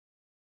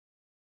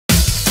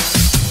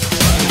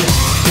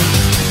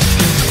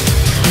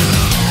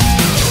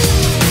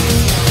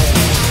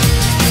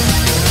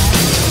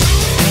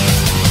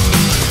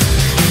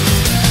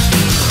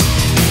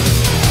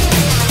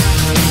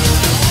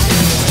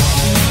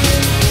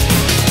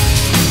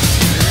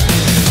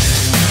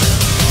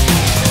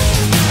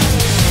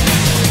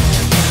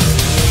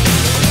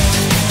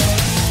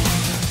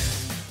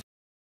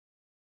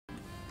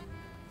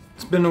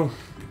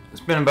it's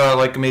been about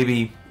like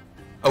maybe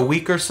a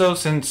week or so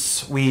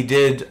since we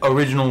did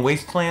original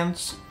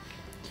Wastelands,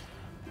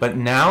 but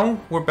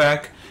now we're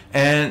back,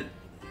 and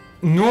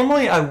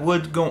normally I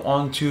would go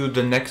on to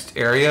the next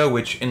area,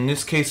 which in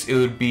this case it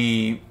would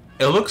be,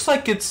 it looks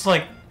like it's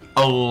like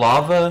a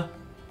lava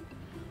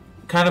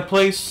kind of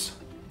place,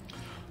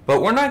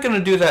 but we're not going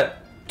to do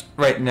that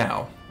right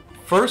now.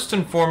 First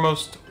and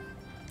foremost,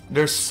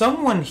 there's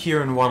someone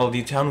here in Waddle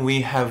Dee Town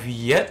we have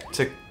yet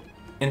to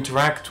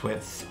interact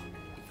with.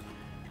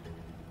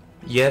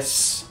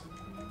 Yes,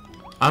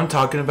 I'm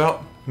talking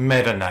about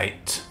Meta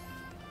Knight.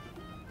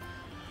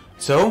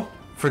 So,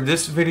 for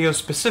this video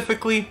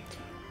specifically,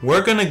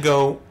 we're gonna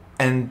go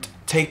and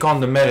take on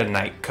the Meta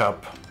Knight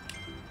Cup.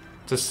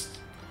 Just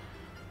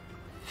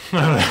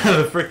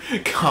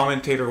the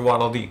commentator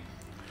Waddle Dee.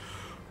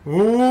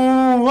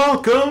 Ooh,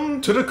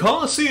 welcome to the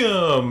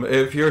Coliseum!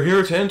 If you're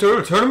here to enter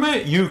a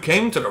tournament, you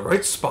came to the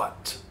right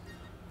spot.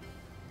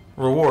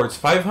 Rewards: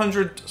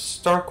 500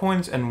 star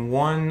coins and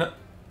 1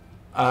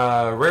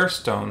 rare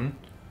stone.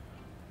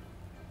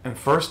 And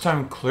first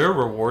time clear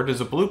reward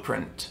is a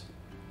blueprint.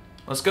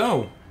 Let's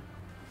go.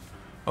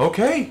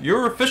 Okay,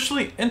 you're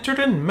officially entered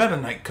in Meta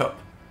Knight Cup.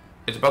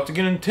 It's about to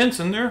get intense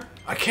in there.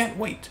 I can't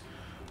wait.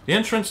 The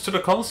entrance to the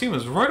Coliseum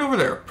is right over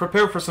there.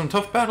 Prepare for some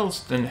tough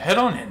battles, then head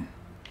on in.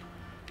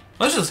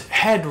 Let's just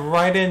head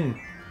right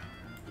in.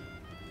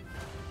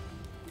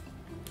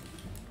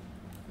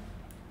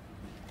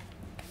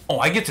 Oh,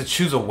 I get to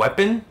choose a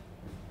weapon?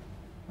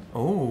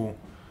 Oh.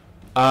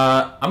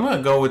 I'm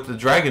gonna go with the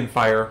Dragon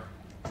Fire.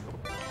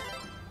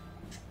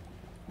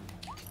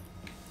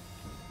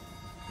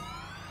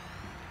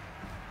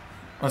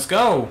 Let's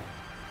go.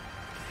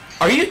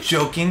 Are you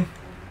joking?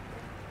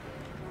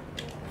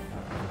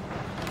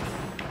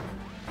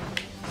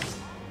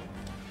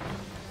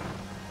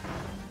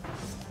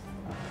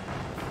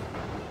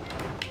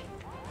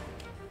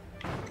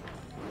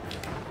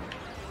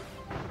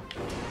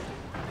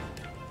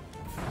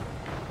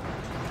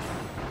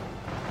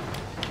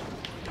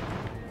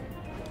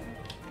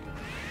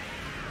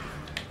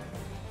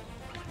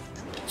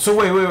 So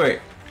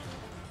wait.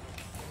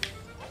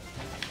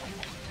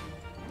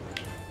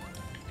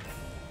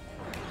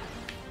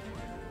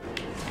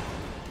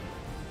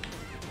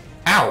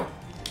 Ow!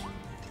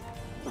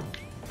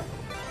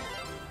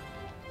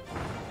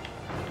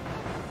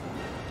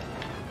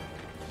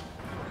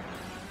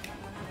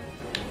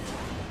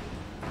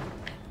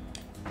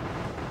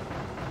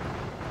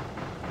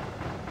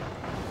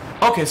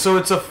 Okay, so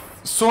it's a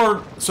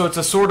sword. So it's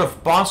a sort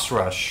of boss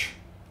rush.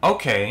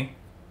 Okay.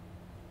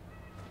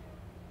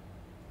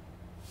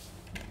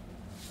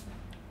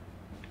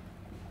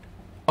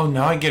 Oh,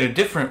 now I get a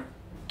different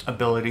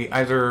ability,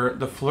 either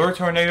the Fleur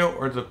Tornado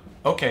or the...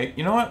 Okay,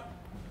 you know what?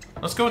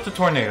 Let's go with the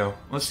Tornado.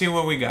 Let's see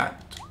what we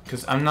got,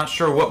 because I'm not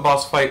sure what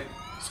boss fight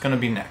is going to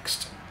be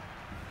next.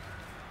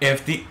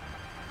 If the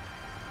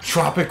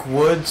Tropic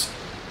Woods...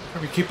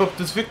 If we keep up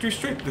this victory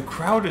streak, the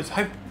crowd is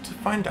hyped to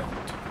find out.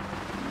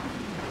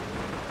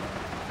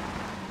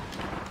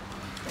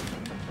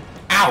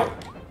 Ow!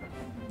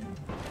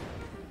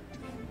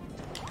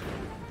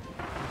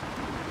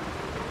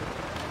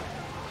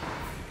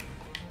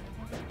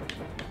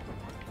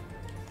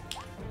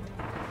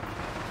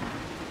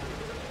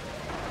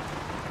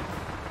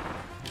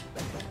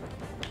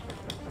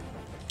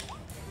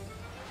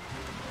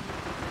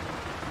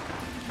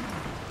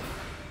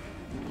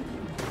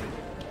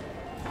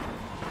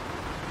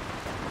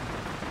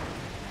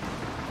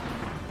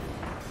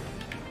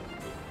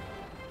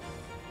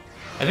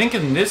 I think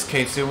in this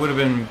case it would have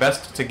been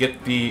best to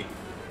get the...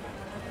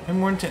 And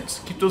more intense.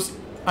 Keep those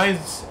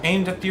eyes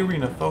aimed at the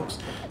arena, folks.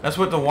 That's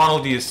what the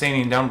Waddle Dee is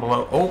saying down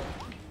below. Oh!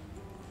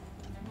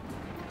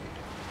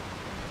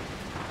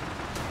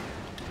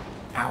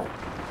 Ow.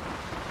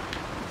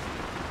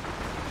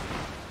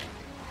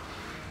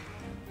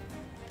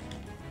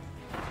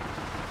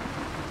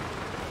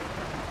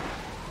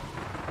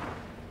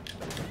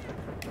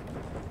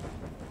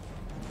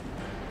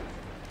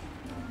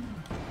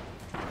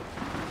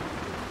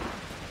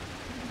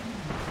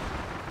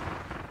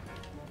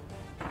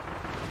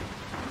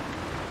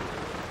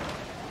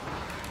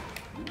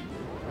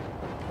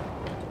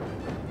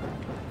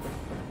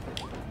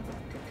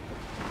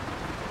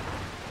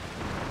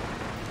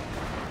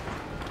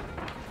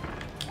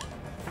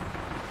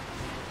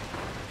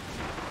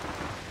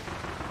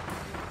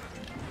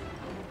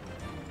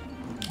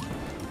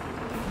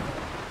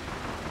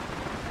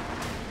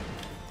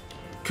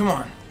 Come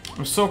on.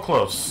 I'm so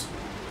close.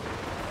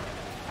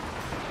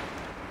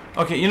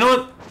 Okay, you know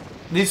what?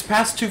 These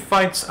past two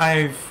fights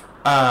I've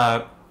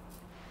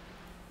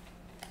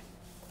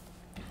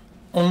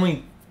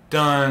only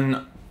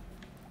done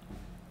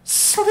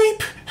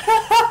sleep.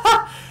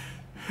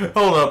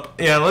 Hold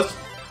up. Yeah, let's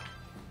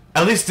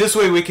at least this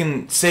way we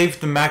can save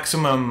the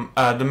maximum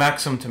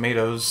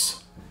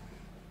tomatoes.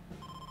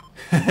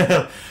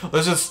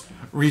 Let's just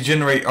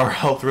regenerate our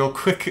health real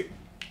quick.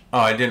 Oh,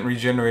 I didn't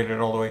regenerate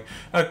it all the way.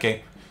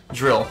 Okay.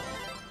 Drill.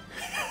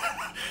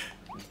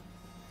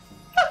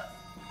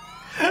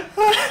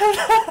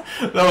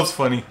 That was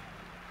funny.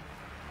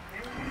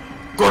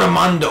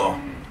 Gormando.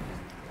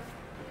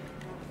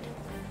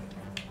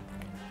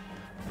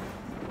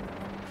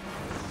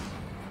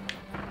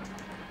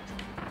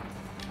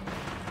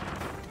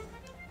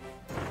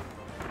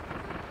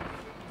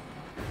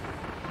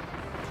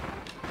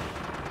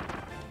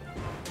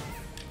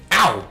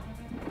 Ow!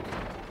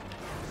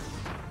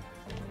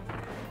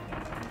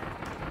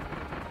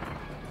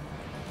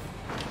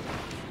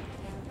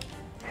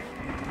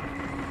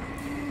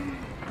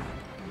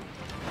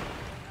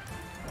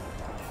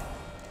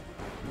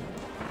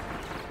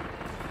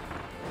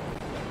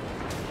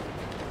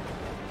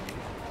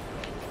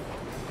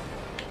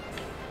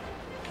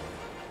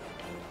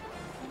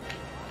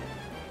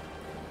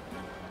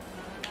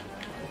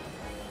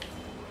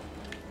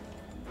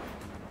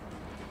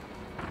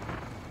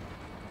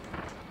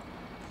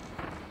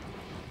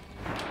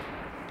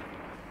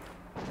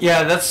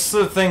 Yeah, that's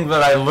the thing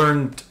that I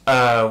learned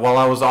while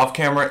I was off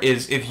camera.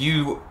 Is if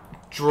you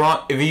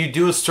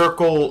do a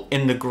circle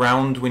in the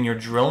ground when you're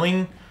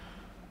drilling,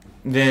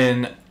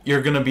 then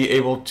you're gonna be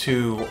able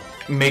to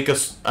make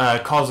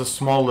cause a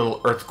small little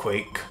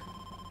earthquake.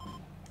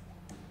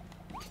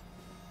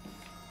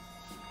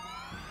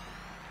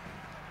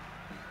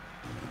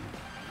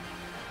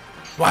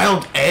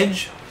 Wild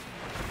Edge?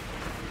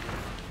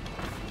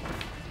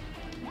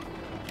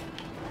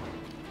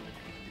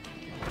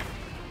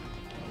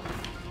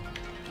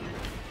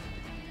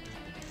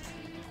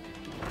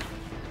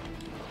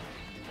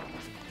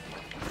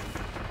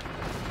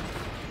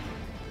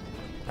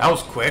 That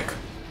was quick.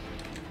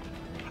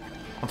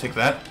 I'll take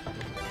that.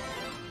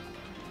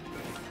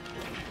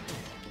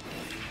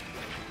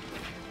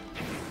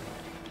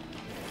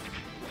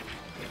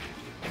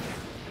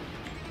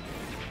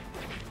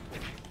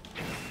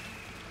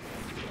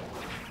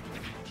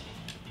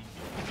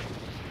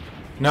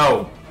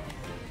 No.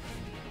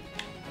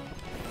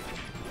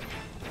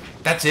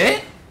 That's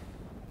it?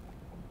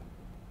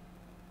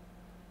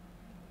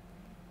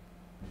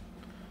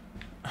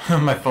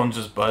 My phone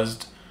just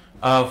buzzed.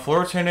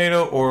 Floor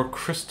Tornado or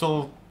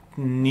Crystal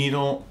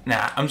Needle?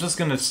 Nah, I'm just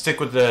gonna stick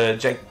with the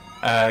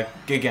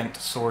Gigant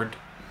Sword.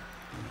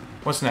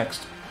 What's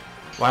next?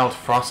 Wild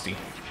Frosty.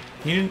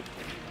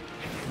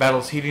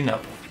 Battle's heating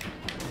up.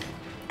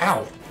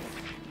 Ow!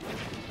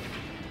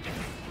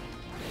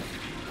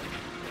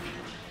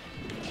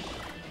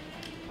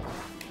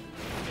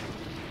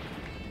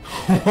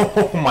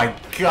 Oh my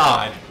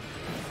god!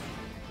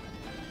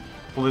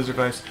 Blizzard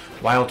Ice.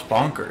 Wild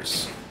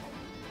Bonkers.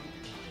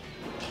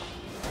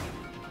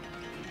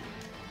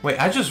 Wait,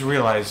 I just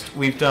realized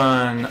we've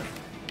done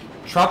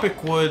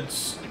Tropic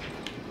Woods.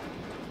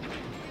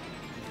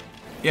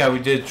 Yeah, we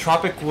did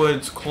Tropic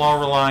Woods,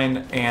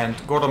 Clawreline, and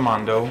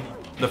Gormando,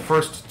 the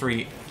first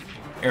 3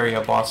 area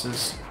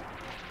bosses.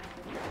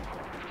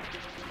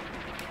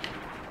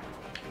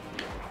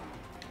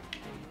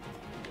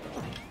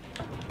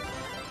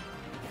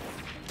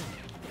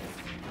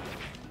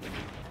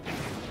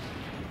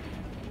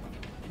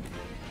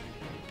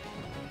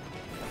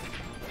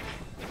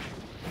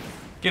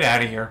 Get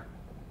out of here.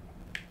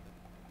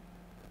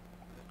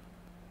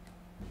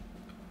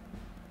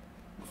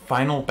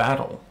 Final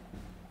battle.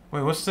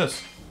 Wait, what's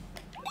this?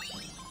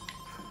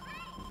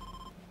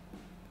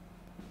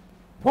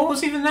 What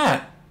was even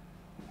that?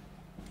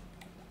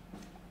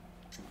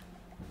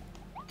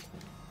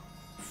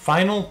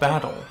 Final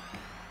battle.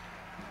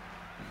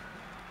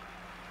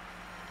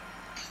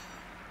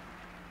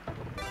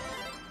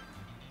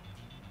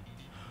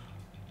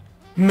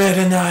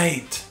 Meta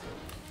Knight!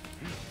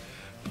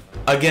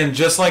 Again,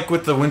 just like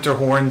with the Winter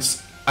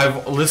Horns,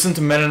 I've listened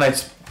to Meta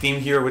Knight's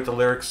theme here with the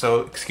lyrics,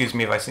 so excuse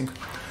me if I sing.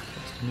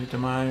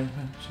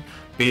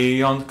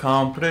 Beyond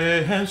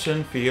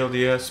comprehension, feel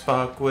the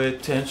spark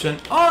with tension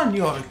on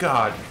your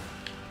guard.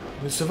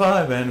 We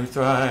survive and we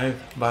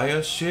thrive by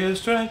a sheer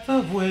strength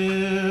of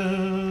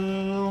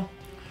will.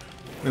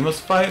 We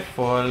must fight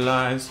for our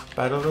lives,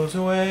 battle those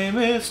who aim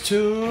is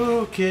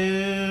to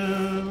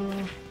kill.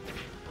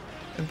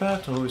 In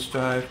battle we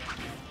strive,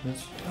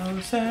 let's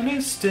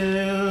stand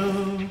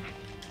still.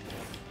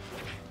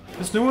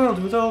 This new world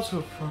with those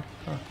who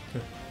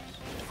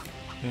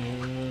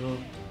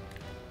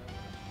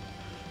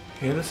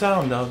hear the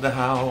sound of the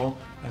howl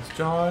as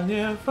joy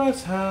near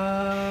first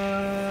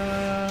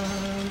hand.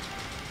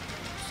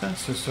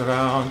 Senses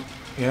surround,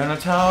 here in a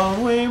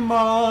town we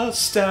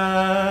must stand.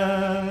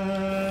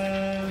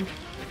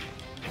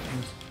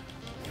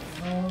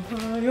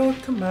 Over your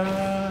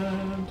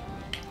command.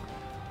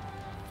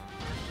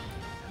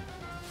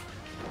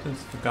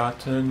 This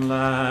forgotten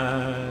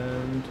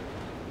land.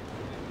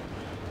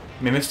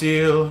 May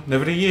steal,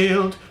 never to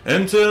yield,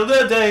 until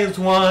the day is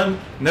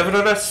won. Never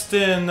to rest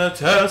in the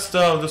test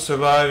of the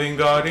surviving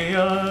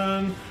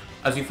guardian.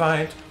 As you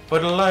fight for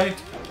the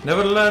light,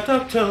 never to let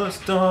up till it's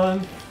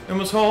done. We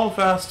must hold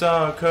fast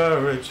our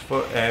courage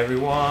for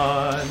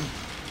everyone.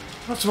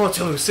 What's more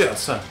till we see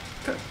us, son?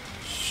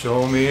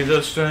 Show me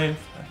the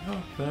strength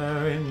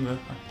there in the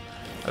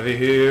of a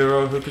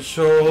hero who could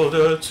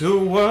shoulder 2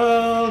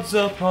 worlds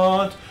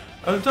apart.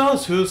 Of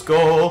those whose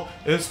goal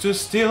is to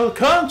steal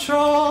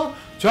control,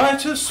 Try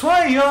to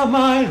sway your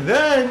mind,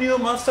 then you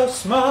must have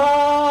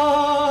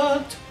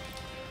smart.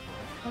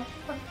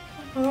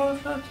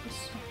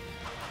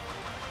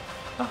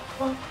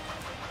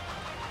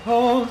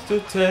 Hold to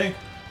take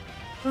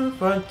a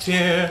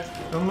frontier,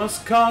 you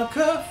must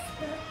conquer.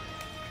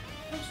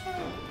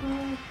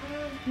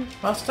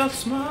 Must have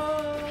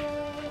smart.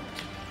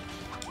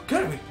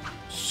 Can we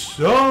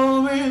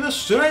show me the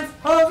strength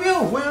of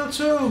your will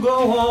to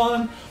go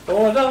on?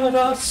 For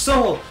our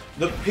soul,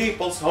 the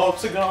people's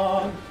hopes are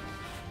gone.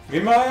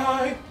 In my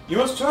eye, you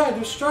must try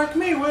to strike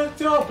me with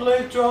your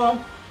blade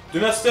drawn. Do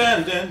not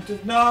stand in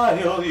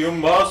denial, you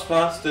must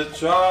pass the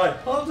trial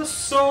of the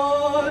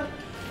sword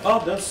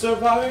of the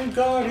surviving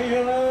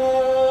guardian.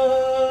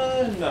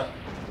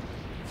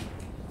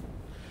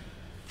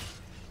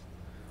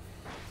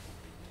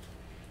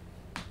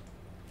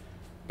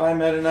 Bye,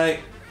 Meta Knight.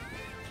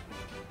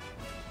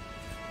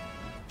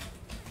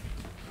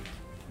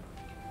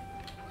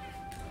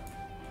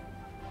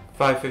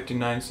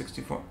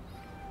 $559.64.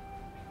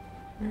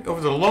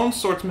 Over the Lone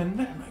Swordsman,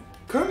 Meta Knight.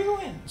 Kirby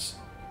wins.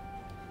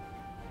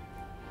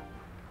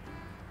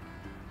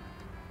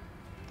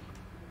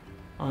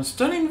 On a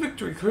stunning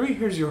victory, Kirby,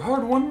 here's your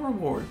hard-won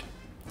reward.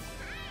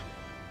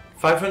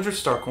 500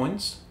 star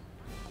coins,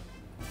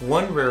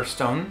 1 rare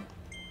stone.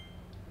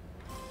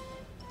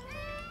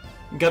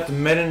 You got the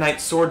Meta Knight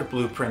sword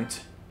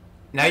blueprint.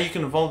 Now you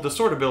can evolve the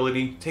sword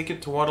ability, take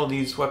it to Waddle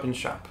Dee's weapon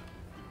shop.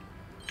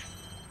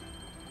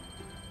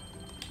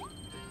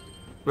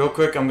 Real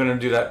quick, I'm gonna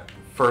do that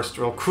first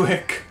real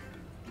quick.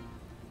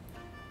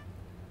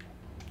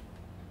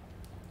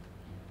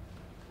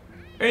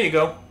 There you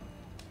go.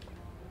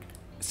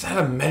 Is that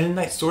a Meta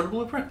Knight sword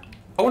blueprint?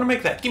 I want to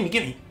make that. Gimme,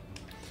 gimme.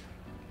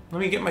 Let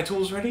me get my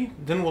tools ready,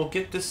 then we'll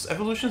get this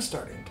evolution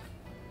started.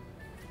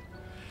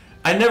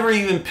 I never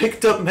even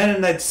picked up Meta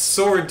Knight's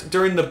sword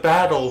during the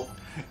battle.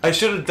 I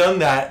should have done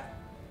that.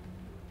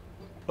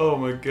 Oh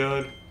my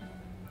god.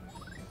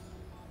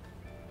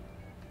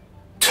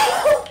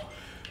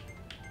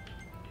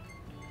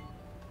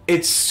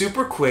 It's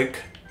super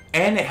quick,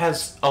 and it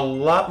has a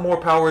lot more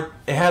power.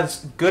 It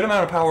has good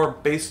amount of power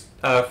based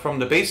from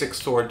the basic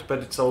sword, but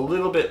it's a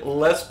little bit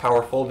less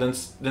powerful than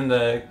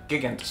the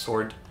Gigant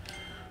sword.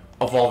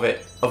 Evolve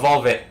it.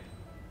 Evolve it.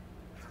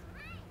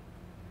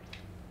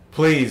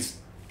 Please.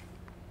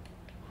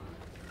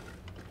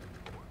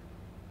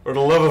 For the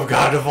love of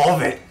God,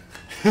 evolve it.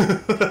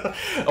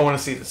 I want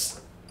to see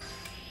this.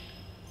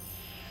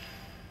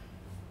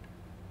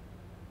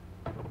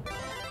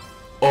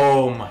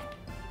 Oh my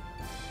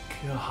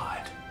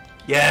God.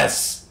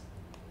 Yes!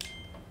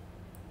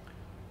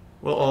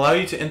 Will allow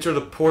you to enter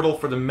the portal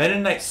for the Meta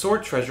Knight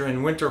sword treasure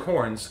in Winter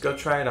Horns. Go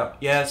try it out.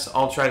 Yes,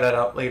 I'll try that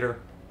out later.